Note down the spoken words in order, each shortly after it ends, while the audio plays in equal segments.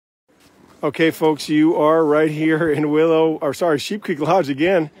Okay, folks, you are right here in Willow, or sorry, Sheep Creek Lodge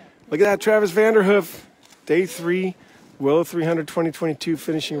again. Look at that, Travis Vanderhoof, day 3, Willow 300 2022,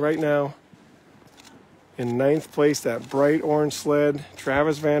 finishing right now in 9th place. That bright orange sled.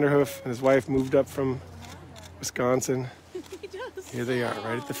 Travis Vanderhoof and his wife moved up from Wisconsin. Here they are,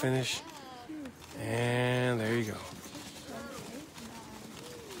 right at the finish. And there you go.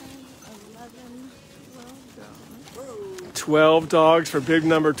 12 dogs for bib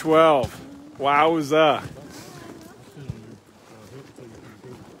number 12. Wowza.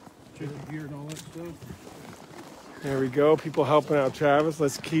 There we go. People helping out Travis.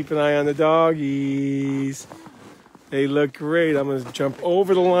 Let's keep an eye on the doggies. They look great. I'm going to jump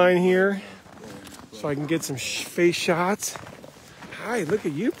over the line here so I can get some face shots. Hi, look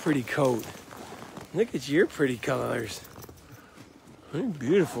at you, pretty coat. Look at your pretty colors. You're a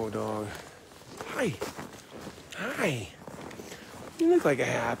beautiful dog. Hi. Hi. You look like a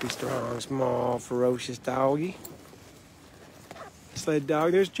happy, strong, small, ferocious doggy. Sled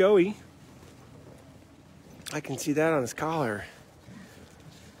dog. There's Joey. I can see that on his collar.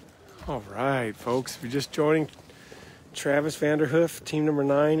 All right, folks. We're just joining Travis Vanderhoof, team number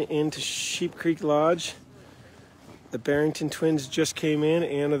 9, into Sheep Creek Lodge. The Berington twins just came in,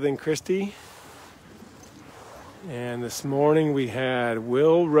 Anna then Kristy. And this morning we had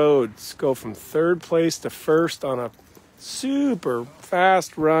Will Rhodes go from 3rd place to 1st on a super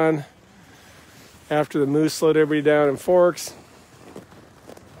fast run after the moose slowed everybody down in Forks.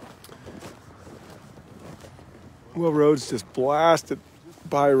 Will Rhodes just blasted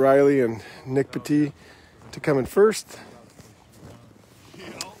by Rilye and Nic Petit to come in 1st.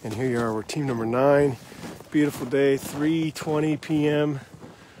 And here you are, we're team number 9. Beautiful day, 3:20 p.m.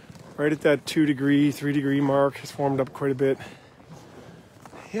 Right at that 3 degree mark. It's warmed up quite a bit.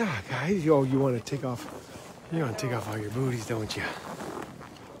 Yeah, guys, you want to take off. You want to take off all your booties, don't you?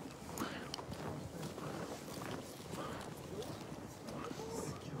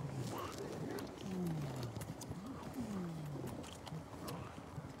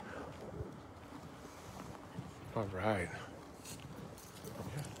 All right.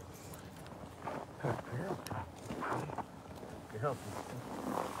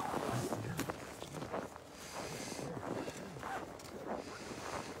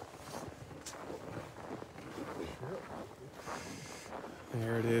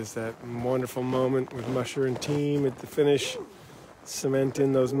 There it is, that wonderful moment with Musher and team at the finish,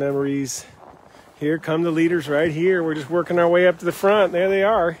 cementing those memories. Here come the leaders right here. We're just working our way up to the front. There they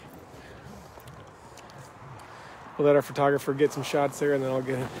are. We'll let our photographer get some shots there, and then I'll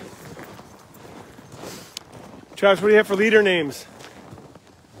get it. Travis, what do you have for leader names?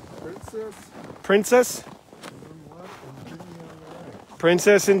 Princess?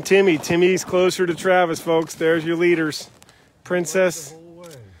 Princess and Timmy. Timmy's closer to Travis, folks. There's your leaders. Princess.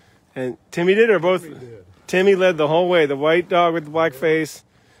 And Timmy did, or both? Timmy did. Timmy led the whole way. The white dog with the black face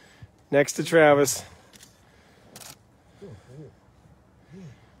next to Travis.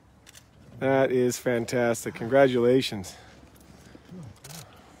 That is fantastic. Congratulations.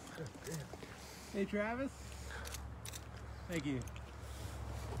 Hey, Travis. Thank you.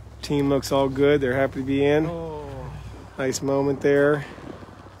 Team looks all good. They're happy to be in. Oh. Nice moment there.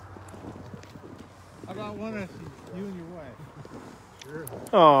 How about one of you and your wife? Sure.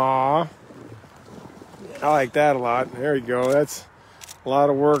 Aww. I like that a lot. There you go. That's a lot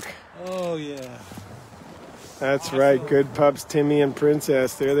of work. Oh, yeah. That's awesome. Right. Good pups, Timmy and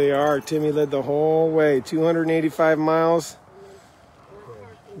Princess. There they are. Timmy led the whole way. 285 miles.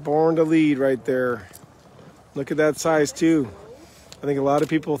 Born to lead right there. Look at that size, too. I think a lot of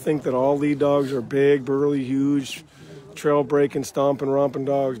people think that all lead dogs are big, burly, huge, trail-breaking, stomping, romping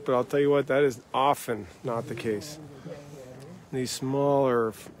dogs. But I'll tell you what, that is often not the case. These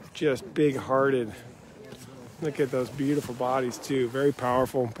smaller, just big-hearted. Look at those beautiful bodies, too. Very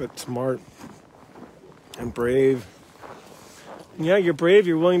powerful, but smart and brave. Yeah, you're brave.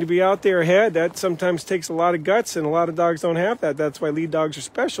 You're willing to be out there ahead. That sometimes takes a lot of guts, and a lot of dogs don't have that. That's why lead dogs are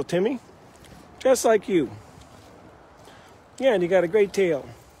special, Timmy. Just like you. Yeah, and you got a great tail.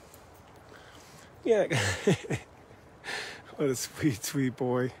 Yeah. What a sweet, sweet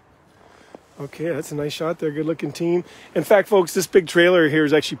boy. Okay, that's a nice shot there. Good-looking team. In fact, folks, this big trailer here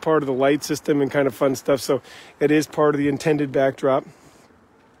is actually part of the light system and kind of fun stuff, so it is part of the intended backdrop,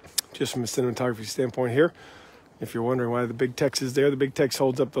 just from a cinematography standpoint here. If you're wondering why the Big Tex is there, the Big Tex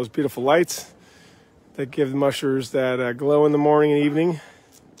holds up those beautiful lights that give the mushers that glow in the morning and evening.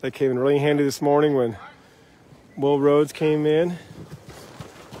 That came in really handy this morning when Will Rhodes came in.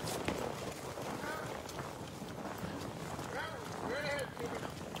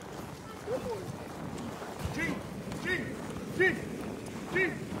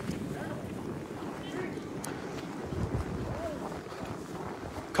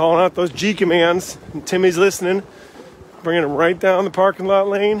 calling out those G commands. And Timmy's listening, bringing them right down the parking lot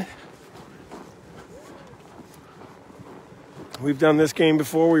lane. We've done this game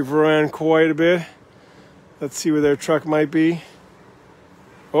before. We've run quite a bit. Let's see where their truck might be.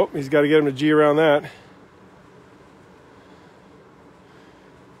 Oh, he's got to get him a G around that.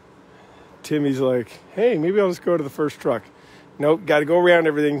 Timmy's like, hey, maybe I'll just go to the first truck. Nope, got to go around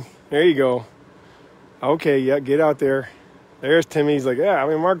everything. There you go. Okay, yeah, get out there. There's Timmy. He's like, yeah, I'm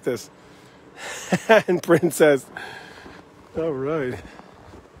going to mark this. And Princess. All right.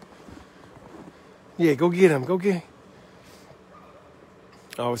 Yeah, go get him. Go get him.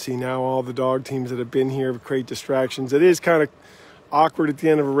 Obviously, now all the dog teams that have been here create distractions. It is kind of awkward at the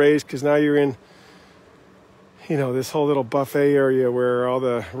end of a race because now you're in, you know, this whole little buffet area where all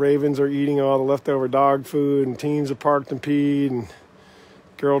the ravens are eating all the leftover dog food and teams are parked and peed and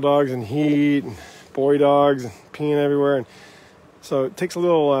girl dogs in heat and boy dogs and peeing everywhere. And so it takes a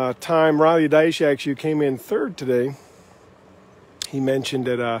little time. Rilye Dyche actually came in third today. He mentioned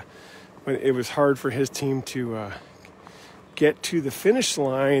that when it was hard for his team to get to the finish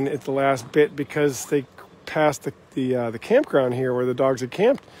line at the last bit because they passed the campground here where the dogs had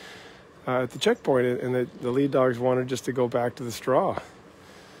camped at the checkpoint, and the lead dogs wanted just to go back to the straw.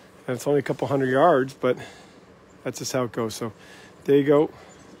 And it's only a couple hundred yards, but that's just how it goes. So there you go.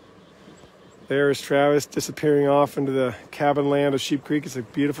 There is Travis disappearing off into the cabin land of Sheep Creek. It's a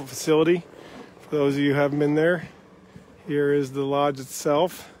beautiful facility. For those of you who haven't been there, here is the lodge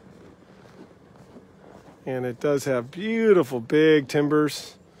itself. And it does have beautiful big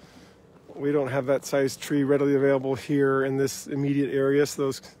timbers. We don't have that size tree readily available here in this immediate area, so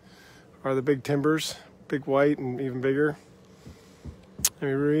those are the big timbers, big white and even bigger. And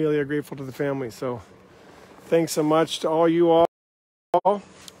we really are grateful to the family. So thanks so much to all you all.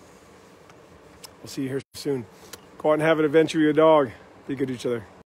 We'll see you here soon. Go out and have an adventure with your dog. Be good to each other.